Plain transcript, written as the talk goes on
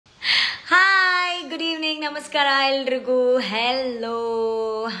ನಮಸ್ಕಾರ ಎಲ್ರಿಗೂ. Hello,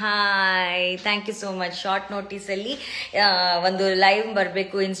 hi, thank you so much. Short ನೋಟಿಸಲ್ಲಿ ಒಂದು ಲೈವ್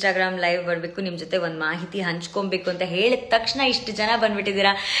ಬರಬೇಕು, ಇನ್ಸ್ಟಾಗ್ರಾಮ್ ಲೈವ್ ಬರಬೇಕು, ನಿಮ್ಮ ಜೊತೆ ಒಂದು ಮಾಹಿತಿ ಹಂಚ್ಕೊಬೇಕು ಅಂತ ಹೇಳಿದ ತಕ್ಷಣ ಇಷ್ಟು ಜನ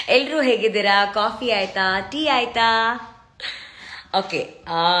ಬಂದ್ಬಿಟ್ಟಿದ್ದೀರಾ. ಎಲ್ಲರೂ ಹೇಗಿದ್ದೀರಾ? ಕಾಫಿ ಆಯ್ತಾ? ಟೀ ಆಯ್ತಾ? Okay.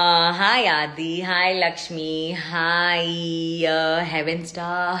 Hi Adi, hi Lakshmi, hi Heaven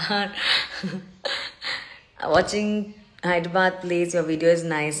star. Watching Hyderabad place, your video is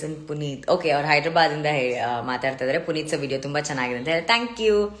nice and Puneeth. Okay, ಅವ್ರು ಹೈದ್ರಾಬಾದಿಂದ ಮಾತಾಡ್ತಾ ಇದ್ದಾರೆ. ಪುನೀತ್ ವಿಡಿಯೋ ತುಂಬ ಚೆನ್ನಾಗಿದೆ ಅಂತ ಹೇಳಿ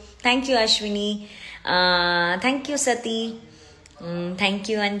thank you Ashwini, thank you ಸತಿ,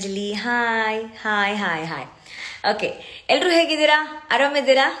 thank you Anjali. Hi hi hi hi. Okay, ಎಲ್ಲರೂ ಹೇಗಿದ್ದೀರಾ?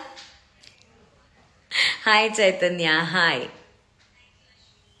 ಆರಾಮಿದ್ದೀರಾ? ಹಾಯ್ ಚೈತನ್ಯ, ಹಾಯ್.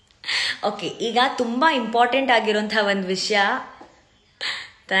 ಓಕೆ, ಈಗ ತುಂಬ ಇಂಪಾರ್ಟೆಂಟ್ ಆಗಿರೋಂಥ ಒಂದು ವಿಷಯ.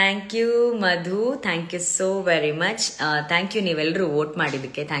 Thank you Madhu, thank you so very much. Thank you ನೀವೆಲ್ಲರೂ ವೋಟ್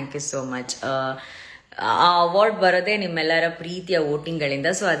ಮಾಡಿದ್ದಕ್ಕೆ, ಥ್ಯಾಂಕ್ ಯು ಸೋ ಮಚ್. ಆ ಅವಾರ್ಡ್ ಬರೋದೇ ನಿಮ್ಮೆಲ್ಲರ ಪ್ರೀತಿಯ ವೋಟಿಂಗ್ಗಳಿಂದ,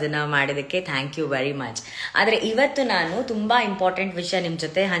 ಸೊ ಅದನ್ನು ಮಾಡಿದ್ದಕ್ಕೆ ಥ್ಯಾಂಕ್ ಯು ವೆರಿ ಮಚ್. ಆದರೆ ಇವತ್ತು ನಾನು ತುಂಬ ಇಂಪಾರ್ಟೆಂಟ್ ವಿಷಯ ನಿಮ್ಮ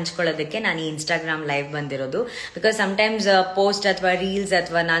ಜೊತೆ ಹಂಚ್ಕೊಳ್ಳೋದಕ್ಕೆ ನಾನು ಈ ಇನ್ಸ್ಟಾಗ್ರಾಮ್ ಲೈವ್ ಬಂದಿರೋದು. ಬಿಕಾಸ್ ಸಮ್ಟೈಮ್ಸ್ ಪೋಸ್ಟ್ ಅಥವಾ ರೀಲ್ಸ್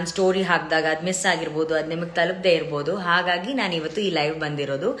ಅಥವಾ ನಾನು ಸ್ಟೋರಿ ಹಾಕಿದಾಗ ಅದು ಮಿಸ್ ಆಗಿರ್ಬೋದು, ಅದು ನಿಮಗೆ ತಲುಪದೇ ಇರ್ಬೋದು. ಹಾಗಾಗಿ ನಾನು ಇವತ್ತು ಈ ಲೈವ್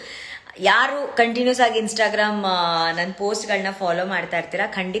ಬಂದಿರೋದು. ಯಾರು ಕಂಟಿನ್ಯೂಸ್ ಆಗಿ ಇನ್ಸ್ಟಾಗ್ರಾಮ್ ನನ್ನ ಪೋಸ್ಟ್ಗಳನ್ನ ಫಾಲೋ ಮಾಡ್ತಾ ಇರ್ತೀರಾ,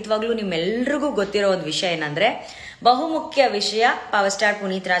 ಖಂಡಿತವಾಗ್ಲೂ ನಿಮ್ಮೆಲ್ರಿಗೂ ಗೊತ್ತಿರೋ ಒಂದು ವಿಷಯ ಏನಂದ್ರೆ, ಬಹುಮುಖ್ಯ ವಿಷಯ, power star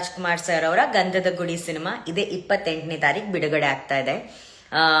Puneeth Rajkumar sir ಅವರ ಗಂಧದ ಗುಡಿ ಸಿನಿಮಾ ಇದೇ 28ನೇ ತಾರೀಕು ಬಿಡುಗಡೆ ಆಗ್ತಾ ಇದೆ.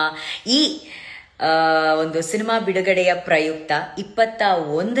 ಈ ಒಂದು ಸಿನಿಮಾ ಬಿಡುಗಡೆಯ ಪ್ರಯುಕ್ತ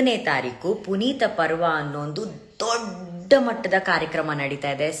 21ನೇ ತಾರೀಕು ಪುನೀತ ಪರ್ವ ಅನ್ನೋ ಒಂದು ದೊಡ್ಡ ಮಟ್ಟದ ಕಾರ್ಯಕ್ರಮ ನಡೀತಾ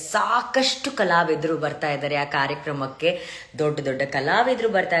ಇದೆ. ಸಾಕಷ್ಟು ಕಲಾವಿದರು ಬರ್ತಾ ಇದ್ದಾರೆ ಆ ಕಾರ್ಯಕ್ರಮಕ್ಕೆ. ದೊಡ್ಡ ದೊಡ್ಡ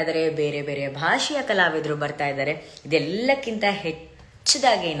ಕಲಾವಿದರು ಬರ್ತಾ ಇದ್ದಾರೆ, ಬೇರೆ ಬೇರೆ ಭಾಷೆಯ ಕಲಾವಿದರು ಬರ್ತಾ ಇದ್ದಾರೆ. ಇದೆಲ್ಲಕ್ಕಿಂತ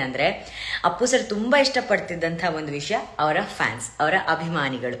ಹೆಚ್ಚದಾಗಿ ಏನಂದ್ರೆ, ಅಪ್ಪು ಸರ್ ತುಂಬಾ ಇಷ್ಟಪಡ್ತಿದ್ದಂಥ ಒಂದು ವಿಷಯ ಅವರ ಫ್ಯಾನ್ಸ್, ಅವರ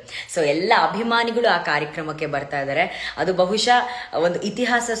ಅಭಿಮಾನಿಗಳು. ಸೊ ಎಲ್ಲ ಅಭಿಮಾನಿಗಳು ಆ ಕಾರ್ಯಕ್ರಮಕ್ಕೆ ಬರ್ತಾ ಇದ್ದಾರೆ. ಅದು ಬಹುಶಃ ಒಂದು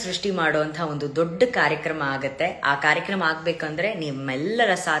ಇತಿಹಾಸ ಸೃಷ್ಟಿ ಮಾಡುವಂಥ ಒಂದು ದೊಡ್ಡ ಕಾರ್ಯಕ್ರಮ ಆಗುತ್ತೆ. ಆ ಕಾರ್ಯಕ್ರಮ ಆಗ್ಬೇಕಂದ್ರೆ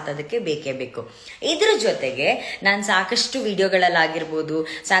ನಿಮ್ಮೆಲ್ಲರ ಸಾಥ್ ಅದಕ್ಕೆ ಬೇಕೇ ಬೇಕು. ಇದ್ರ ಜೊತೆಗೆ ನಾನು ಸಾಕಷ್ಟು ವಿಡಿಯೋಗಳಲ್ಲಾಗಿರ್ಬೋದು,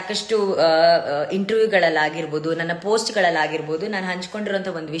 ಸಾಕಷ್ಟು ಇಂಟರ್ವ್ಯೂಗಳಲ್ಲಾಗಿರ್ಬೋದು, ನನ್ನ ಪೋಸ್ಟ್ಗಳಲ್ಲಾಗಿರ್ಬೋದು ನಾನು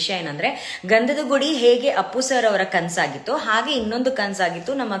ಹಂಚ್ಕೊಂಡಿರುವಂಥ ಒಂದು ವಿಷಯ ಏನಂದ್ರೆ, ಗಂಧದ ಗುಡಿ ಹೇಗೆ ಅಪ್ಪು ಸರ್ ಅವರ ಕನಸಾಗಿತ್ತು, ಹಾಗೆ ಇನ್ನೊಂದು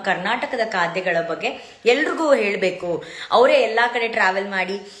ಕನಸಾಗಿತ್ತು ನಮ್ಮ ಕರ್ನಾಟಕದ ಖಾದ್ಯಗಳ ಬಗ್ಗೆ ಎಲ್ರಿಗೂ ಹೇಳಬೇಕು. ಅವರೇ ಎಲ್ಲಾ ಕಡೆ ಟ್ರಾವೆಲ್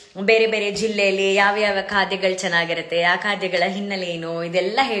ಮಾಡಿ ಬೇರೆ ಬೇರೆ ಜಿಲ್ಲೆಯಲ್ಲಿ ಯಾವ ಯಾವ ಖಾದ್ಯಗಳು ಚೆನ್ನಾಗಿರುತ್ತೆ, ಆ ಖಾದ್ಯಗಳ ಹಿನ್ನೆಲೆ ಏನು,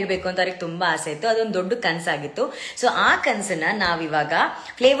 ಇದೆಲ್ಲ ಹೇಳಬೇಕು ಅಂತ ಅವ್ರಿಗೆ ತುಂಬಾ ಆಸೆ ಇತ್ತು. ಅದೊಂದು ದೊಡ್ಡ ಕನಸಾಗಿತ್ತು. ಸೊ ಆ ಕನಸನ್ನ ನಾವಿವಾಗ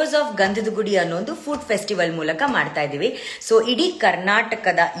ಫ್ಲೇವರ್ಸ್ ಆಫ್ ಗಂಧದ ಗುಡಿ ಅನ್ನೋ ಒಂದು ಫುಡ್ ಫೆಸ್ಟಿವಲ್ ಮೂಲಕ ಮಾಡ್ತಾ ಇದೀವಿ. ಸೊ ಇಡೀ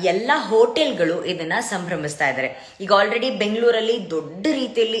ಕರ್ನಾಟಕದ ಎಲ್ಲಾ ಹೋಟೆಲ್ಗಳು ಇದನ್ನ ಸಂಭ್ರಮಿಸ್ತಾ ಇದ್ದಾರೆ. ಈಗ ಆಲ್ರೆಡಿ ಬೆಂಗಳೂರಲ್ಲಿ ದೊಡ್ಡ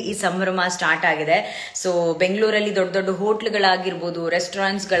ರೀತಿಯಲ್ಲಿ ಈ ಸಂಭ್ರಮ ಸ್ಟಾರ್ಟ್ ಆಗಿದೆ. ಸೊ ಬೆಂಗಳೂರಲ್ಲಿ ದೊಡ್ಡ ದೊಡ್ಡ ಹೋಟ್ಲ್ಗಳಾಗಿರ್ಬೋದು,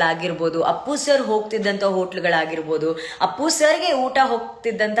 ರೆಸ್ಟೋರೆಂಟ್ಸ್ಗಳಾಗಿರ್ಬೋದು, ಅಪ್ಪು ಸರ್ ಹೋಗ್ತಿದ್ದಂತ ಹೋಟ್ಲ್ಗಳಾಗಿರ್ಬೋದು, ಅಪ್ಪು ಸರ್ಗೆ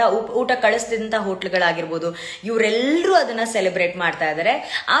ಊಟ ಕಳಿಸ್ತಿದ್ದಂತ ಹೋಟ್ಲ್ಗಳಾಗಿರ್ಬೋದು, ಇವರೆಲ್ಲರೂ ಅದನ್ನ ಸೆಲೆಬ್ರೇಟ್ ಮಾಡ್ತಾ ಇದ್ದಾರೆ.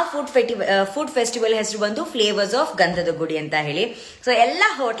 ಆ ಫುಡ್ ಫೆಸ್ಟಿವಲ್ ಹೆಸರು ಬಂದು ಫ್ಲೇವರ್ಸ್ ಆಫ್ ಗಂಧದ ಗುಡಿ ಅಂತ ಹೇಳಿ. ಸೊ ಎಲ್ಲಾ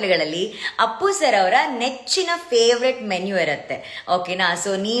ಹೋಟ್ಲ್ಗಳಲ್ಲಿ ಅಪ್ಪು ಸರ್ ಅವರ ನೆಚ್ಚಿನ ಫೇವ್ರೆಟ್ ಮೆನ್ಯೂ ಇರುತ್ತೆ. ಓಕೆನಾ?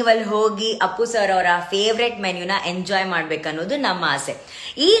 ಸೊ ನೀವಲ್ಲಿ ಹೋಗಿ ಅಪ್ಪು ಸರ್ ಅವರ ಫೇವ್ರೆಟ್ ಮೆನ್ಯೂನ ಎಂಜಾಯ್ ಮಾಡ್ಬೇಕನ್ನೋದು ನಮ್ಮ ಆಸೆ.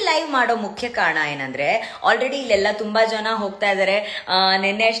 ಈ ಲೈವ್ ಮಾಡೋ ಮುಖ್ಯ ಕಾರಣ ಏನಂದ್ರೆ, ಆಲ್ರೆಡಿ ಇಲ್ಲೆಲ್ಲ ತುಂಬಾ ಜನ ಹೋಗ್ತಾ ಇದ್ದಾರೆ.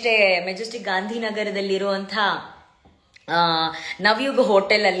 ನಿನ್ನೆ ಅಷ್ಟೇ ಮೆಜೆಸ್ಟಿಕ್ ಗಾಂಧಿನಗರದಲ್ಲಿರುವಂತ ನವಯುಗ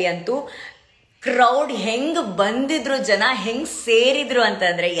ಹೋಟೆಲ್ ಅಲ್ಲಿ ಅಂತೂ ಕ್ರೌಡ್ ಹೆಂಗ್ ಬಂದಿದ್ರು, ಜನ ಹೆಂಗ್ ಸೇರಿದ್ರು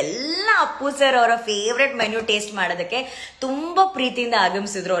ಅಂತಂದ್ರೆ, ಎಲ್ಲ ಅಪ್ಪು ಸರ್ ಅವರ ಫೇವ್ರೆಟ್ ಮೆನ್ಯೂ ಟೇಸ್ಟ್ ಮಾಡೋದಕ್ಕೆ ತುಂಬಾ ಪ್ರೀತಿಯಿಂದ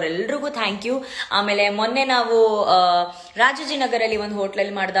ಆಗಮಿಸಿದ್ರು. ಅವರೆಲ್ರಿಗೂ ಥ್ಯಾಂಕ್ ಯು. ಆಮೇಲೆ ಮೊನ್ನೆ ನಾವು ರಾಜಾಜಿನಗರಲ್ಲಿ ಒಂದು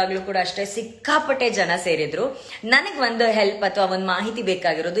ಹೋಟ್ಲಲ್ಲಿ ಮಾಡಿದಾಗ್ಲೂ ಕೂಡ ಅಷ್ಟೇ ಸಿಕ್ಕಾಪಟ್ಟೆ ಜನ ಸೇರಿದ್ರು. ನನಗೆ ಒಂದು ಹೆಲ್ಪ್ ಅಥವಾ ಒಂದು ಮಾಹಿತಿ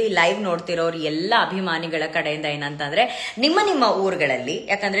ಬೇಕಾಗಿರೋದು ಈ ಲೈವ್ ನೋಡ್ತಿರೋರು ಎಲ್ಲ ಅಭಿಮಾನಿಗಳ ಕಡೆಯಿಂದ ಏನಂತಂದ್ರೆ, ನಿಮ್ಮ ಊರುಗಳಲ್ಲಿ,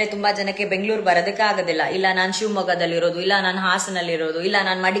 ಯಾಕಂದ್ರೆ ತುಂಬಾ ಜನಕ್ಕೆ ಬೆಂಗಳೂರು ಬರೋದಕ್ಕೆ ಆಗೋದಿಲ್ಲ. ಇಲ್ಲ ನಾನು ಶಿವಮೊಗ್ಗದಲ್ಲಿರೋದು, ಇಲ್ಲ ನಾನು ಹಾಸನಲ್ಲಿರೋದು, ಇಲ್ಲ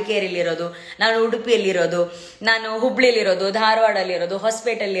ನಾನು ಮಡಿಕೇರಿಲಿರೋದು, ನಾನು ಉಡುಪಿಯಲ್ಲಿರೋದು, ನಾನು ಹುಬ್ಳಿಲಿರೋದು, ಧಾರವಾಡಲ್ಲಿರೋದು,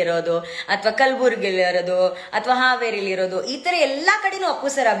 ಹೊಸಪೇಟೆಯಲ್ಲಿರೋದು, ಅಥವಾ ಕಲಬುರ್ಗಿಲಿರೋದು, ಅಥವಾ ಹಾವೇರಿಲಿರೋದು, ಈ ತರ ಎಲ್ಲಾ ಕಡೆನೂ ಅಪ್ಪು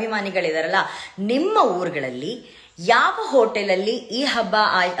ಸರ್ ಅಭಿಮಾನಿಗಳಿದಾರಲ್ಲ. ನಿಮ್ಮ ಊರುಗಳಲ್ಲಿ ಯಾವ ಹೋಟೆಲಲ್ಲಿ ಈ ಹಬ್ಬ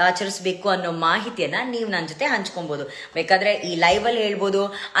ಆಚರಿಸಬೇಕು ಅನ್ನೋ ಮಾಹಿತಿಯನ್ನ ನೀವು ನನ್ನ ಜೊತೆ ಹಂಚ್ಕೊಬಹುದು. ಬೇಕಾದ್ರೆ ಈ ಲೈವ್ ಅಲ್ಲಿ ಹೇಳ್ಬೋದು,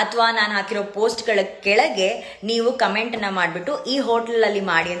 ಅಥವಾ ನಾನು ಹಾಕಿರೋ ಪೋಸ್ಟ್ಗಳ ಕೆಳಗೆ ನೀವು ಕಮೆಂಟ್ ನ ಮಾಡ್ಬಿಟ್ಟು ಈ ಹೋಟೆಲ್ ಅಲ್ಲಿ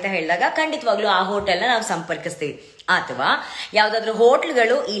ಮಾಡಿ ಅಂತ ಹೇಳಿದಾಗ ಖಂಡಿತವಾಗ್ಲೂ ಆ ಹೋಟೆಲ್ನ ನಾವು ಸಂಪರ್ಕಿಸ್ತೀವಿ. ಅಥವಾ ಯಾವ್ದಾದ್ರು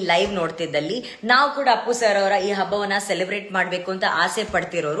ಹೋಟ್ಲ್ಗಳು ಈ ಲೈವ್ ನೋಡ್ತಿದ್ದಲ್ಲಿ ನಾವು ಕೂಡ ಅಪ್ಪು ಸರ್ ಅವರ ಈ ಹಬ್ಬವನ್ನ ಸೆಲೆಬ್ರೇಟ್ ಮಾಡಬೇಕು ಅಂತ ಆಸೆ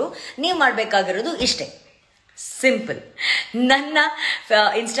ಪಡ್ತಿರೋರು, ನೀವು ಮಾಡ್ಬೇಕಾಗಿರೋದು ಇಷ್ಟೇ, ಸಿಂಪಲ್. ನನ್ನ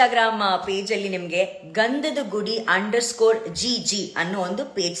ಇನ್ಸ್ಟಾಗ್ರಾಮ್ ಪೇಜ್ ಅಲ್ಲಿ ನಿಮ್ಗೆ ಗಂಧದ ಗುಡಿ _GG ಅನ್ನೋ ಒಂದು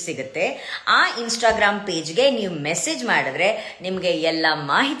ಪೇಜ್ ಸಿಗುತ್ತೆ. ಆ ಇನ್ಸ್ಟಾಗ್ರಾಮ್ ಪೇಜ್ಗೆ ನೀವು ಮೆಸೇಜ್ ಮಾಡಿದ್ರೆ ನಿಮ್ಗೆ ಎಲ್ಲ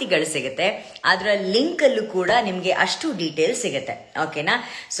ಮಾಹಿತಿಗಳು ಸಿಗುತ್ತೆ. ಅದರ ಲಿಂಕ್ ಅಲ್ಲೂ ಕೂಡ ನಿಮಗೆ ಅಷ್ಟು ಡೀಟೇಲ್ ಸಿಗುತ್ತೆ. ಓಕೆನಾ?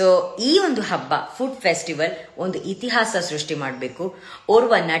 ಸೊ ಈ ಒಂದು ಹಬ್ಬ ಫುಡ್ ಫೆಸ್ಟಿವಲ್ ಒಂದು ಇತಿಹಾಸ ಸೃಷ್ಟಿ ಮಾಡಬೇಕು.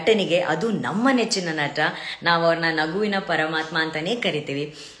 ಓರ್ವ ನಟನಿಗೆ, ಅದು ನಮ್ಮ ನೆಚ್ಚಿನ ನಟ, ನಾವು ಅವ್ರನ್ನ ನಗುವಿನ ಪರಮಾತ್ಮ ಅಂತಾನೆ ಕರಿತೀವಿ,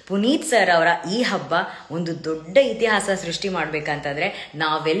 ಪುನೀತ್ ಸರ್ ಅವರ ಈ ಹಬ್ಬ ಒಂದು ದೊಡ್ಡ ಇತಿಹಾಸ ಸೃಷ್ಟಿ ಮಾಡ್ಬೇಕಂತಂದ್ರೆ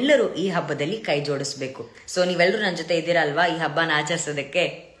ನಾವೆಲ್ಲರೂ ಈ ಹಬ್ಬದಲ್ಲಿ ಕೈ ಜೋಡಿಸ್ಬೇಕು. ಸೊ ನೀವೆಲ್ಲರೂ ನನ್ನ ಜೊತೆ ಇದ್ದೀರಲ್ವಾ ಈ ಹಬ್ಬನ ಆಚರಿಸೋದಕ್ಕೆ?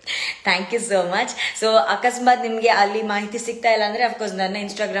 Thank you so much. So ಅಕಸ್ಮಾತ್ ನಿಮಗೆ ಅಲ್ಲಿ ಮಾಹಿತಿ ಸಿಗ್ತಾ ಇಲ್ಲ ಅಂದ್ರೆ ಅಫ್ಕೋರ್ಸ್ ನನ್ನ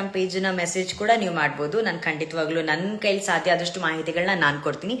ಇನ್ಸ್ಟಾಗ್ರಾಮ್ ಪೇಜ್ನ ಮೆಸೇಜ್ ಕೂಡ ನೀವು ಮಾಡ್ಬೋದು. ನಾನು ಖಂಡಿತವಾಗ್ಲೂ ನನ್ನ ಕೈಲಿ ಸಾಧ್ಯ ಆದಷ್ಟು ಮಾಹಿತಿಗಳನ್ನ ನಾನು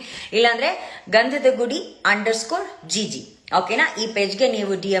ಕೊಡ್ತೀನಿ. ಇಲ್ಲಾಂದ್ರೆ ಗಂಧದ ಗುಡಿ _GG, ಓಕೆನಾ? ಈ ಪೇಜ್ಗೆ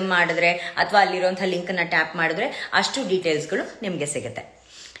ನೀವು DM ಮಾಡಿದ್ರೆ ಅಥವಾ ಅಲ್ಲಿರುವಂತಹ ಲಿಂಕ್ ನ ಟ್ಯಾಪ್ ಮಾಡಿದ್ರೆ ಅಷ್ಟು ಡೀಟೇಲ್ಸ್ಗಳು ನಿಮ್ಗೆ ಸಿಗುತ್ತೆ.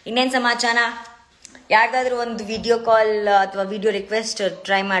 ಇನ್ನೇನ್ ಸಮಾಚಾರ? ಯಾರ್ದಾದ್ರೂ ಒಂದು ವಿಡಿಯೋ ಕಾಲ್ ಅಥವಾ ವಿಡಿಯೋ ರಿಕ್ವೆಸ್ಟ್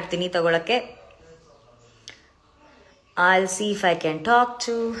ಟ್ರೈ ಮಾಡ್ತೀನಿ ತಗೊಳಕ್ಕೆ. I'll see if I can talk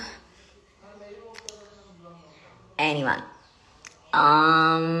to anyone.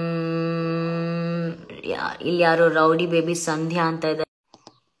 ಇಲ್ಲಿ ಯಾರು ರೌಡಿ ಬೇಬಿ ಸಂಧ್ಯಾ ಅಂತ ಇದೆ,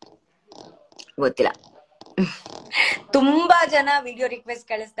 ಗೊತ್ತಿಲ್ಲ. ತುಂಬಾ ಜನ ವಿಡಿಯೋ ರಿಕ್ವೆಸ್ಟ್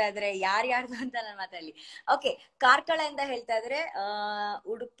ಕಳಿಸ್ತಾ ಇದ್ರೆ, ಯಾರ್ಯಾರ್ದು ಅಂತ ನಾನು ಮಾತಾಡ್ಲಿ. ಓಕೆ, ಕಾರ್ಕಳದಿಂದ ಹೇಳ್ತಾ ಇದ್ರೆ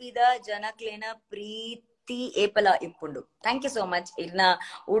ಉಡುಪಿದ ಜನಕ್ಲೇನ ಪ್ರೀತಿ ಏಪಲ ಇಪ್ಪುಂಡು. Thank you so much. ಇನ್ನ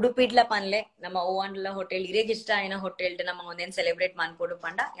ಉಡುಪಿಡ್ಲ ಪನ್ಲೆ ನಮ್ಮ ಓವನ್ಲ ಹೋಟೆಲ್ ಇರೇಗಿಷ್ಟ ಏನ ಹೋಟೆಲ್ ನಮ್ಮ ಒಂದೇನ್ ಸೆಲೆಬ್ರೇಟ್ ಮಾಡ್ಕೊಡು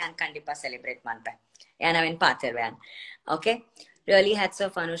ಪಂಡ ಯಾನ್ ಖಂಡಿಪಾ ಸೆಲೆಬ್ರೇಟ್ ಮಾಡ್ಪೆ ಯಾನ್ ಅವೇನ್ ಪಾತಿರ್ವೆ ಯಾನ್. Okay, really hats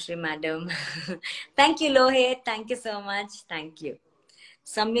off Anushree madam. Thank you Lohith, thank you so much, thank you.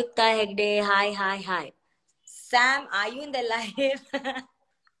 Samyuktha Hegde, hi hi hi. Sam, are you in the live?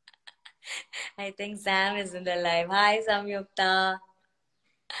 I think Sam is in the live. Hi, Samyukta.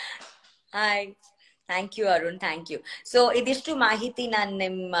 Hi. Thank you, Arun. Thank you. So, ಇದಿಷ್ಟು ಮಾಹಿತಿ ನಾನು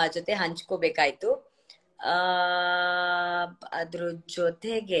ನಿಮ್ಮ ಜೊತೆ ಹಂಚ್ಕೋಬೇಕಾಯ್ತು. ಅದ್ರ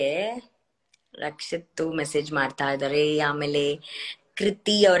ಜೊತೆಗೆ Rakshit message ಮಾಡ್ತಾ ಇದ್ದಾರೆ. ಆಮೇಲೆ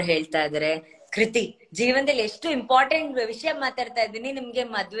ಕೃತಿ ಅವ್ರು ಹೇಳ್ತಾ ಇದ್ದಾರೆ, ಕೃತಿ ಜೀವನದಲ್ಲಿ ಎಷ್ಟು ಇಂಪಾರ್ಟೆಂಟ್ ವಿಷಯ ಮಾತಾಡ್ತಾ ಇದ್ದೀನಿ, ನಿಮ್ಗೆ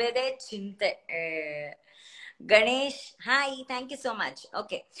ಮದ್ವೆದೇ ಚಿಂತೆ. Ganesh, hi, thank you so much.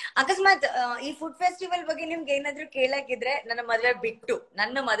 Okay, ಅಕಸ್ಮಾತ್ ಈ ಫುಡ್ ಫೆಸ್ಟಿವಲ್ ಬಗ್ಗೆ ನಿಮ್ಗೆ ಏನಾದ್ರು ಕೇಳಕ್ಕಿದ್ರೆ, ನನ್ನ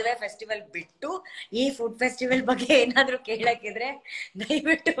ಮದುವೆ ಫೆಸ್ಟಿವಲ್ ಬಿಟ್ಟು ಈ ಫುಡ್ ಫೆಸ್ಟಿವಲ್ ಬಗ್ಗೆ ಏನಾದ್ರು ಕೇಳಕ್ಕಿದ್ರೆ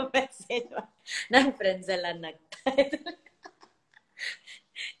ದಯವಿಟ್ಟು ಮೆಸೇಜ್ ಮಾಡಿ. ನನ್ನ ಫ್ರೆಂಡ್ಸ್ ಎಲ್ಲ ನಗ್ತಾ ಇದ್ರು.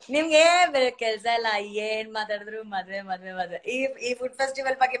 ನಿಮ್ಗೆ ಕೆಲ್ಸ ಇಲ್ಲ, ಏನ್ ಮಾತಾಡಿದ್ರು ಮದ್ವೆ. ಈ ಫುಡ್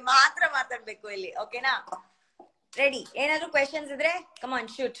ಫೆಸ್ಟಿವಲ್ ಬಗ್ಗೆ ಮಾತ್ರ ಮಾತಾಡ್ಬೇಕು ಇಲ್ಲಿ. ಓಕೆನಾ? ರೆಡಿ? ಏನಾದ್ರು ಕ್ವೆಶನ್ಸ್ ಇದ್ರೆ come on,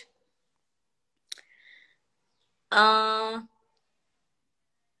 shoot.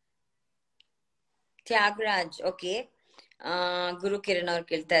 Thyagaraj, okay. ಗುರು ಕಿರಣ್ ಅವ್ರು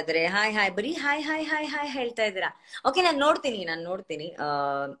ಕೇಳ್ತಾ ಇದಾರೆ, ಹಾಯ್ ಹಾಯ್, ಬರೀ ಹಾಯ್ ಹಾಯ್ ಹಾಯ್ ಹಾಯ್ ಹೇಳ್ತಾ ಇದ್ದೀರಾ. ಓಕೆ, ನಾನು ನೋಡ್ತೀನಿ.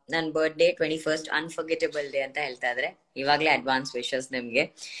 ನನ್ನ ಬರ್ತ್ಡೇ 21st ಅನ್ಫರ್ಗೆಟಬಲ್ ಡೇ ಅಂತ ಹೇಳ್ತಾ ಇದ್ರೆ, ಇವಾಗ್ಲೇ ಅಡ್ವಾನ್ಸ್ ವಿಶಸ್ ನಿಮ್ಗೆ.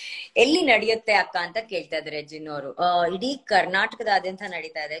 ಎಲ್ಲಿ ನಡೆಯುತ್ತೆ ಅಕ್ಕ ಅಂತ ಕೇಳ್ತಾ ಇದಾರೆ ಜಿನ್ನೋರು. ಇಡೀ ಕರ್ನಾಟಕದಾದ್ಯಂತ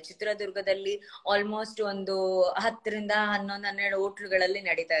ನಡೀತಾ ಇದೆ. ಚಿತ್ರದುರ್ಗದಲ್ಲಿ ಆಲ್ಮೋಸ್ಟ್ ಒಂದು 10 ರಿಂದ 11, 12 ಹೋಟ್ಲುಗಳಲ್ಲಿ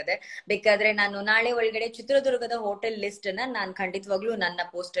ನಡೀತಾ ಇದೆ. ಬೇಕಾದ್ರೆ ನಾನು ನಾಳೆ ಒಳಗಡೆ ಚಿತ್ರದುರ್ಗದ ಹೋಟೆಲ್ ಲಿಸ್ಟ್ ಅನ್ನ ನಾನು ಖಂಡಿತವಾಗ್ಲೂ ನನ್ನ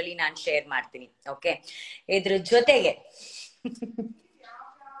ಪೋಸ್ಟ್ ಅಲ್ಲಿ ನಾನು ಶೇರ್ ಮಾಡ್ತೀನಿ. ಓಕೆ, ಇದ್ರ ಜೊತೆಗೆ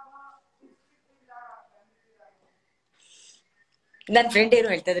ನನ್ ಫ್ರೆಂಡ್ ಏನು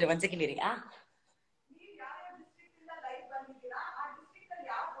ಹೇಳ್ತಾ ಇದ್ರೆ, ಒಂದ್ ಸೆಕೆಂಡ್ ಇರಿ.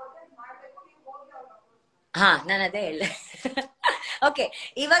 ಹಾ, ನಾನು ಅದೇ ಹೇಳ್ದೆ. ಓಕೆ,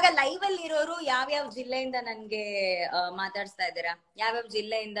 ಇವಾಗ ಲೈವ್ ಅಲ್ಲಿ ಇರೋರು ಯಾವ್ಯಾವ ಜಿಲ್ಲೆಯಿಂದ ನನ್ಗೆ ಮಾತಾಡ್ಸ್ತಾ ಇದ್ದೀರಾ, ಯಾವ್ಯಾವ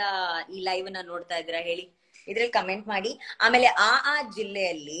ಜಿಲ್ಲೆಯಿಂದ ಈ ಲೈವ್ ನ ನೋಡ್ತಾ ಇದ್ದೀರಾ ಹೇಳಿ, ಇದ್ರಲ್ಲಿ ಕಮೆಂಟ್ ಮಾಡಿ. ಆಮೇಲೆ ಆ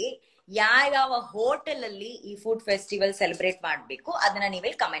ಜಿಲ್ಲೆಯಲ್ಲಿ ಯಾವ ಹೋಟೆಲ್ ಅಲ್ಲಿ ಈ ಫುಡ್ ಫೆಸ್ಟಿವಲ್ ಸೆಲೆಬ್ರೇಟ್ ಮಾಡ್ಬೇಕು ಅದನ್ನ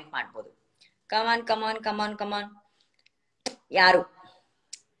ನೀವೇ ಕಮೆಂಟ್ ಮಾಡ್ಬೋದು. ಕಮಾನ್ ಕಮಾನ್ ಕಮಾನ್ ಕಮಾನ್. ಯಾರು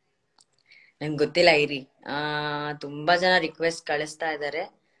ನಂಗೆ ಗೊತ್ತಿಲ್ಲ, ಇರಿ. ತುಂಬಾ ಜನ ರಿಕ್ವೆಸ್ಟ್ ಕಳಿಸ್ತಾ ಇದ್ದಾರೆ,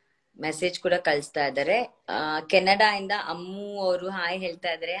 ಮೆಸೇಜ್ ಕೂಡ ಕಳಿಸ್ತಾ ಇದ್ದಾರೆ. ಕೆನಡಾ ಇಂದ ಅಮ್ಮು ಅವರು ಹಾಯ್ ಹೇಳ್ತಾ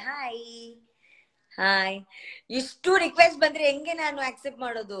ಇದಾರೆ. Hi hi. ಇಷ್ಟು ರಿಕ್ವೆಸ್ಟ್ ಬಂದ್ರೆ ಹೆಂಗೆ ನಾನು ಆಕ್ಸೆಪ್ಟ್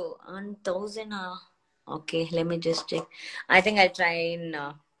ಮಾಡೋದು? 1000. Okay, let me just check. I think I try in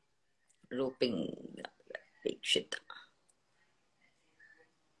roofing Vikshita.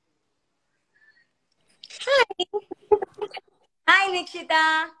 Hi Veekshita.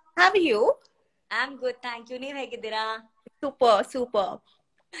 How are you? I'm good, thank you. ನೀವ್ ಹೇಗಿದ್ದೀರಾ? Super, super.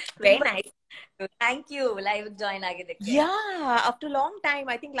 Very nice. Thank you. Live join ಆಗಿದ್ದಕ್ಕೆ. Yeah, after a long time.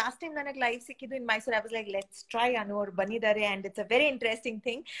 I think last time ನನಗೆ live ಸಿಕ್ಕಿದ್ದು in Mysore. I was like, let's try. Anu ಅವರು ಬಂದಿದ್ದಾರೆ and it's a very interesting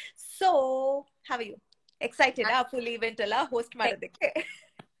thing. So, how are you? Excited full event ಎಲ್ಲ host ಮಾಡೋದಕ್ಕೆ?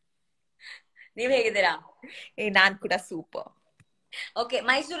 ನೀವ್ ಹೇಗಿದ್ದೀರಾ? ನಾನ್ ಕೂಡ super. Okay,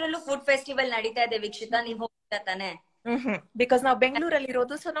 ಮೈಸೂರಲ್ಲೂ food festival ನಡೀತಾ ಇದೆ ವೀಕ್ಷಿತಾ, ನೀವ್ ಹೋಗ್ತಾ ತಾನೆ? ಬಿಕಾಸ್ ನಾವು ಬೆಂಗಳೂರಲ್ಲಿ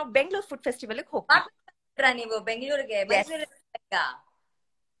ಇರೋದು, ಸೊ ನಾವು ಬೆಂಗಳೂರು ಫುಡ್ ಫೆಸ್ಟಿವಲ್ ಹೋಗ್ತೀವಿ. ನೀವು ಬೆಂಗಳೂರಿಗೆ?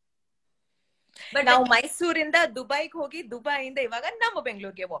 ನಾವು ಮೈಸೂರಿಂದ ದುಬೈಗೆ ಹೋಗಿ, ದುಬೈಯಿಂದ ಇವಾಗ ನಮ್ಮ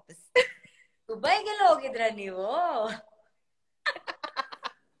ಬೆಂಗಳೂರಿಗೆ ವಾಪಸ್. ದುಬೈಗೆಲ್ಲ ಹೋಗಿದ್ರ ನೀವು?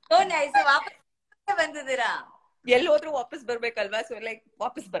 So nice. ವಾಪಸ್ ಬಂದಿದ್ದೀರಾ? ಎಲ್ಲಿ ಹೋದ್ರು ವಾಪಸ್ ಬರ್ಬೇಕಲ್ವಾ, ಸೊ ಲೈಕ್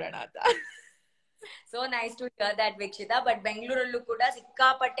ವಾಪಸ್ ಬರೋಣ ಅಂತ. So nice to here that Veekshita. But ಬೆಂಗಳೂರಲ್ಲೂ ಕೂಡ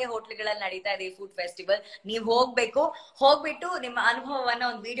ಸಿಕ್ಕಾಪಟ್ಟೆ ಹೋಟ್ಲ್ಗಳಲ್ಲಿ ನಡೀತಾ ಇದೆ ಈ ಫುಡ್ ಫೆಸ್ಟಿವಲ್. ನೀವ್ ಹೋಗ್ಬಿಟ್ಟು ನಿಮ್ಮ ಅನುಭವವನ್ನ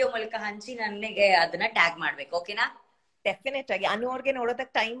ಒಂದು ವಿಡಿಯೋ ಮೂಲಕ ಹಂಚಿ ನನಗೆ ಅದನ್ನ ಟ್ಯಾಗ್ ಮಾಡ್ಬೇಕು, ಓಕೆನಾ? ಡೆಫಿನೆಟ್ ಆಗಿ ಅನು ಅವ್ರಿಗೆ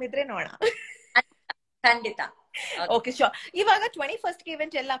ನೋಡೋದಕ್ಕೆ ಟೈಮ್ ಇದ್ರೆ ನೋಡೋಣ. ಖಂಡಿತ. Okay sure. ಇವಾಗ 21st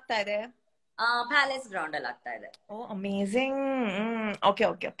ಇವೆಂಟ್ ಎಲ್ಲ ಆಗ್ತಾ ಇದೆ? ಪ್ಯಾಲೇಸ್ ಗ್ರೌಂಡ್ ಅಲ್ಲಿ ಆಗ್ತಾ ಇದೆ. ಓ ಅಮೇಸಿಂಗ್. Okay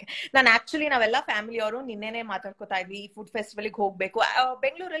okay okay. ನಾನು ಆಕ್ಚುಲಿ ನಾವೆಲ್ಲ ಫ್ಯಾಮಿಲಿ ಅವರು ನಿನ್ನೆನೆ ಮಾತಾಡ್ಕೊತಾ ಇದ್ವಿ ಈ ಫುಡ್ ಫೆಸ್ಟಿವಲ್ ಹೋಗ್ಬೇಕು.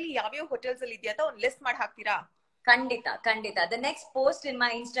 ಬೆಂಗಳೂರಲ್ಲಿ ಯಾವ್ಯಾವ ಹೋಟೆಲ್ಸ್ ಅಲ್ಲಿ ಇದೆಯಾ ಅಂತ ಒಂದು ಲಿಸ್ಟ್ ಮಾಡಿ ಹಾಕ್ತೀರಾ? ಖಂಡಿತ. The next post in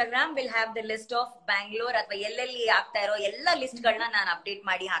my Instagram will have the list of Bangalore ಅಥವಾ ಎಲ್ಲೆಲ್ಲಿ ಆಗ್ತಾ ಇರೋ ಎಲ್ಲ ಲಿಸ್ಟ್ ಗಳನ್ನ ನಾನು ಅಪ್ಡೇಟ್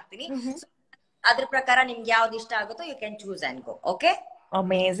ಮಾಡಿ ಹಾಕ್ತೀನಿ. ಅದ್ರ ಪ್ರಕಾರ ನಿಮ್ಗೆ ಯಾವ್ದು ಇಷ್ಟ ಆಗುತ್ತೋ you can choose and go. Okay.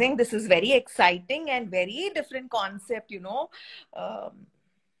 Amazing. This is very exciting and very different concept, you know.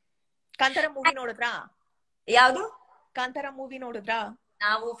 Kantara movie ನೋಡಿದ್ರಾ? ಯಾವ್ದು? ಕಾಂತಾರ ಮೂವಿ ನೋಡಿದ್ರಾ?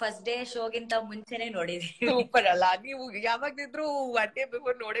 ನಾವು ಫಸ್ಟ್ ಡೇ ಶೋಗಿಂತ ಮುಂಚೆನೆ ನೋಡಿದ್ವಿ. ಸೂಪರ್ ಅಲ್ಲ? ನೀವು ಯಾವಾಗಿದ್ರು ಒನ್ ಡೇ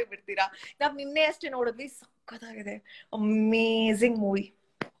ಬಿಫೋರ್ ನೋಡೇ ಬಿಡ್ತೀರಾ. ನಾವ್ ನಿನ್ನೆ ಅಷ್ಟೇ ನೋಡಿದ್ವಿ, ಸಕ್ಕತ್ತಾಗಿದೆ. Amazing movie.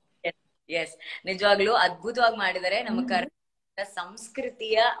 ಎಸ್, ನಿಜವಾಗ್ಲೂ ಅದ್ಭುತವಾಗಿ ಮಾಡಿದ್ದಾರೆ. ನಮ್ಮ ಕರ್ನಾಟಕದ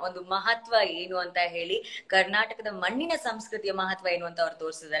ಸಂಸ್ಕೃತಿಯ ಒಂದು ಮಹತ್ವ ಏನು ಅಂತ ಹೇಳಿ, ಕರ್ನಾಟಕದ ಮಣ್ಣಿನ ಸಂಸ್ಕೃತಿಯ ಮಹತ್ವ ಏನು ಅಂತ ಅವ್ರು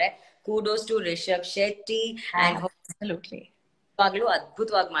ತೋರಿಸಿದ್ದಾರೆ. ಕೂಡೋಸ್ to Rishabh Shetty and absolutely. ನಿಜವಾಗ್ಲೂ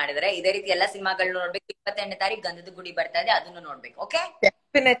ಅದ್ಭುತವಾಗಿ ಮಾಡಿದ್ದಾರೆ. ಇದೇ ರೀತಿ ಎಲ್ಲಾ ಸಿನಿಮಾಗಳನ್ನ ನೋಡ್ಬೇಕು. 28ನೇ ತಾರೀಕು ಗಂಧದ ಗುಡಿ ಬರ್ತಾ ಇದೆ, ಅದನ್ನು ನೋಡ್ಬೇಕು. ಓಕೆ,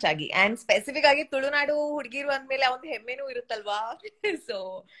 ಡೆಫಿನೆಟ್ ಆಗಿ. ಅಂಡ್ ಸ್ಪೆಸಿಫಿಕ್ ಆಗಿ ತುಳುನಾಡು ಹುಡುಗಿರು ಅಂದ್ಮೇಲೆ ಒಂದು ಹೆಮ್ಮೆನೂ ಇರುತ್ತಲ್ವಾ. So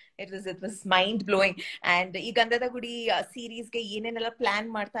it was mind blowing. And ಈ ಗಂಧದ ಗುಡಿ ಸೀರೀಸ್ಗೆ ಏನೇನೆಲ್ಲ ಪ್ಲಾನ್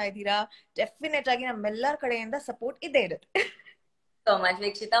ಮಾಡ್ತಾ ಇದ್ದೀರಾ, ಡೆಫಿನೆಟ್ ಆಗಿ ನಮ್ಮೆಲ್ಲರ ಕಡೆಯಿಂದ ಸಪೋರ್ಟ್ ಇದ್ದೇ ಇರುತ್ತೆ. So much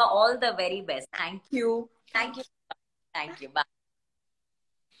Veekshita, all the very best. Thank you. ಬಾಯ್.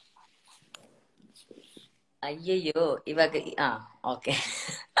 ಅಯ್ಯಯ್ಯೋ, ಇವಾಗ ಓಕೆ.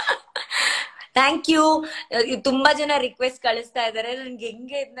 Thank you. ತುಂಬಾ ಜನ ರಿಕ್ವೆಸ್ಟ್ ಕಳಿಸ್ತಾ ಇದಾರೆ. ನನ್ಗೆ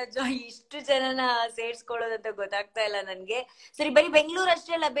ಹೆಂಗೆ ಇದನ್ನ ಇಷ್ಟು ಜನನ ಸೇರ್ಸ್ಕೊಳ್ಳೋದಂತ ಗೊತ್ತಾಗ್ತಾ ಇಲ್ಲ ನನ್ಗೆ. ಸರಿ, ಬರೀ ಬೆಂಗಳೂರು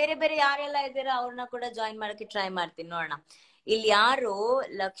ಅಷ್ಟೇ ಅಲ್ಲ, ಬೇರೆ ಬೇರೆ ಯಾರೆಲ್ಲ ಇದ್ದೀರಾ ಅವ್ರನ್ನ ಕೂಡ ಜಾಯಿನ್ ಮಾಡಕ್ಕೆ ಟ್ರೈ ಮಾಡ್ತೀನಿ, ನೋಡೋಣ. ಇಲ್ಲಿ ಯಾರು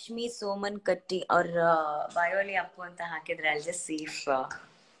ಲಕ್ಷ್ಮಿ ಸೋಮನ್ ಕಟ್ಟಿ ಅವ್ರ ಬಯೋಲಿ ಅಪ್ಪು ಅಂತ ಹಾಕಿದ್ರೆ ಅಲ್ಲಿ ಜಸ್ಟ್ ಸೇಫ್.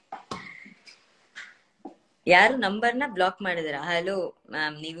 ಯಾರು ನಂಬರ್ನ ಬ್ಲಾಕ್ ಮಾಡಿದಿರಾ? ಹಲೋ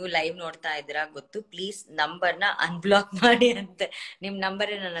ಮ್ಯಾಮ್, ನೀವು ಲೈವ್ ನೋಡ್ತಾ ಇದ್ದೀರಾ ಗೊತ್ತು, ಪ್ಲೀಸ್ ನಂಬರ್ನ ಅನ್ಬ್ಲಾಕ್ ಮಾಡಿ ಅಂತೆ. ನಿಮ್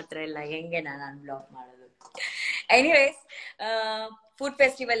ನಂಬರೇ ನನ್ನ ಹತ್ರ ಇಲ್ಲ, ಹೆಂಗೆ ನಾನು ಅನ್ಬ್ಲಾಕ್ ಮಾಡೋದು? ಎನಿವೇಸ್, ಫುಡ್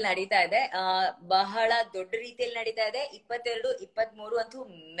ಫೆಸ್ಟಿವಲ್ ನಡೀತಾ ಇದೆ, ಬಹಳ ದೊಡ್ಡ ರೀತಿಯಲ್ಲಿ ನಡೀತಾ ಇದೆ. 22, 23 ಅಂತೂ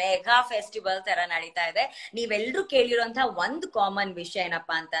ಮೆಗಾ ಫೆಸ್ಟಿವಲ್ ತರ ನಡೀತಾ ಇದೆ. ನೀವೆಲ್ರೂ ಕೇಳಿರುವಂತಹ ಒಂದು ಕಾಮನ್ ವಿಷಯ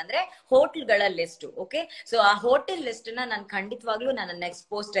ಏನಪ್ಪಾ ಅಂತಂದ್ರೆ ಹೋಟೆಲ್ಗಳ ಲಿಸ್ಟ್. ಓಕೆ, ಸೊ ಆ ಹೋಟೆಲ್ ಲಿಸ್ಟ್ ನ ನಾನು ಖಂಡಿತವಾಗ್ಲೂ ನನ್ನ ನೆಕ್ಸ್ಟ್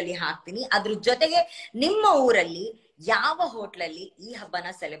ಪೋಸ್ಟ್ ಅಲ್ಲಿ ಹಾಕ್ತೀನಿ. ಅದ್ರ ಜೊತೆಗೆ ನಿಮ್ಮ ಊರಲ್ಲಿ ಯಾವ ಹೋಟ್ಲಲ್ಲಿ ಈ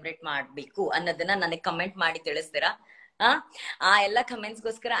ಹಬ್ಬನ ಸೆಲೆಬ್ರೇಟ್ ಮಾಡ್ಬೇಕು ಅನ್ನೋದನ್ನ ನನಗೆ ಕಮೆಂಟ್ ಮಾಡಿ ತಿಳಿಸ್ತೀರಾ? ಆ ಎಲ್ಲ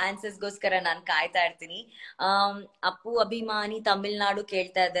ಕಮೆಂಟ್ಸ್ಗೋಸ್ಕರ, ಆನ್ಸರ್ಸ್ಗೋಸ್ಕರ ನಾನು ಕಾಯ್ತಾ ಇರ್ತೀನಿ. ಅಪ್ಪು ಅಭಿಮಾನಿ ತಮಿಳ್ನಾಡು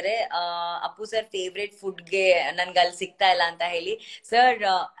ಕೇಳ್ತಾ ಇದ್ದಾರೆ, ಅಪ್ಪು ಸರ್ ಫೇವ್ರೇಟ್ ಫುಡ್ಗೆ ನನ್ಗೆ ಅಲ್ಲಿ ಸಿಗ್ತಾ ಇಲ್ಲ ಅಂತ ಹೇಳಿ. Sir,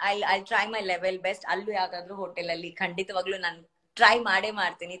 I try my level best. ಅಲ್ಲೂ ಯಾವ್ದಾದ್ರು ಹೋಟೆಲ್ ಅಲ್ಲಿ ಖಂಡಿತವಾಗ್ಲೂ ನಾನು ಟ್ರೈ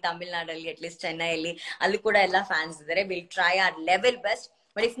ಮಾಡ್ತೀನಿ. ತಮಿಳ್ನಾಡಲ್ಲಿ, ಅಟ್ಲೀಸ್ಟ್ ಚೆನ್ನೈಯಲ್ಲಿ, ಅಲ್ಲೂ ಕೂಡ ಎಲ್ಲ ಫ್ಯಾನ್ಸ್ ಇದ್ದಾರೆ. Will try R level best.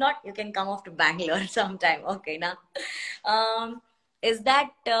 But if not, you can come of to Bangalore some time. ಓಕೆನಾ? Is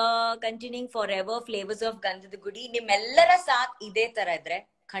that continuing forever Flavors of Gandhada Gudi? ನಿಮ್ಮೆಲ್ಲರ ಸಾಥ್ ಇದೇ ತರ ಇದ್ರೆ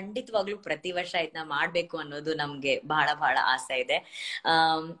ಖಂಡಿತವಾಗ್ಲೂ ಪ್ರತಿ ವರ್ಷ ಇದನ್ನ ಮಾಡ್ಬೇಕು ಅನ್ನೋದು ನಮ್ಗೆ ಬಹಳ ಬಹಳ ಆಸೆ ಇದೆ.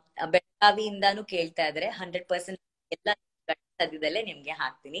 ಬೆಳಗಾವಿಯಿಂದಾನು ಕೇಳ್ತಾ ಇದ್ರೆ 100% ಎಲ್ಲ ಸದ್ಯದಲ್ಲೇ ನಿಮ್ಗೆ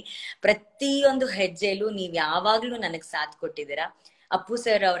ಹಾಕ್ತೀನಿ. ಪ್ರತಿಯೊಂದು ಹೆಜ್ಜೆಲೂ ನೀವ್ ಯಾವಾಗ್ಲೂ ನನಗ್ ಸಾಥ್ ಕೊಟ್ಟಿದ್ದೀರಾ. ಅಪ್ಪು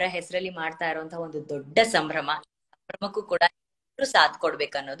ಸರ್ ಅವರ ಹೆಸರಲ್ಲಿ ಮಾಡ್ತಾ ಇರುವಂತಹ ಒಂದು ದೊಡ್ಡ ಸಂಭ್ರಮಕ್ಕೂ ಕೂಡ ಸಾಥ್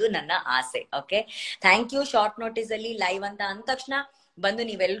ಕೊಡ್ಬೇಕನ್ನೋದು ನನ್ನ ಆಸೆ. Okay, thank you. Short notice ಅಲ್ಲಿ ಲೈವ್ ಅಂತ ಅಂದ ತಕ್ಷಣ ಬಂದು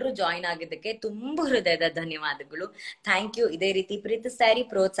ನೀವೆಲ್ಲರೂ ಜಾಯಿನ್ ಆಗಿದ್ದಕ್ಕೆ ತುಂಬಾ ಹೃದಯದ ಧನ್ಯವಾದಗಳು. Thank you. ಇದೇ ರೀತಿ ಪ್ರೀತಿಸ್ತಾ ಇರಿ,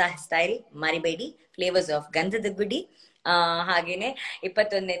 ಪ್ರೋತ್ಸಾಹಿಸ್ತಾ ಇರಿ, ಮರಿಬೇಡಿ. ಫ್ಲೇವರ್ಸ್ ಆಫ್ ಗಂಧದ ಗುಡಿ. ಹಾಗೇನೆ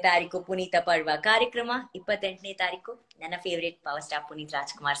 21ನೇ ತಾರೀಕು ಪುನೀತ ಪರ್ವ ಕಾರ್ಯಕ್ರಮ, 28ನೇ ತಾರೀಕು ನನ್ನ favourite power star Puneeth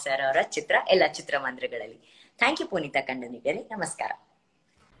Rajkumar sir ಅವರ ಚಿತ್ರ ಎಲ್ಲ ಚಿತ್ರಮಂದಿರಗಳಲ್ಲಿ. ಥ್ಯಾಂಕ್ ಯು ಪುನೀತ ಕಂಡನಿಗರೇ, ನಮಸ್ಕಾರ.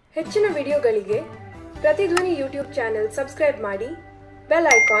 ಹೆಚ್ಚಿನ ವಿಡಿಯೋಗಳಿಗೆ ಪ್ರತಿಧ್ವನಿ ಯೂಟ್ಯೂಬ್ ಚಾನೆಲ್ ಸಬ್ಸ್ಕ್ರೈಬ್ ಮಾಡಿ, ಬೆಲ್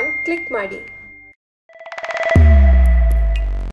ಐಕಾನ್ ಕ್ಲಿಕ್ ಮಾಡಿ.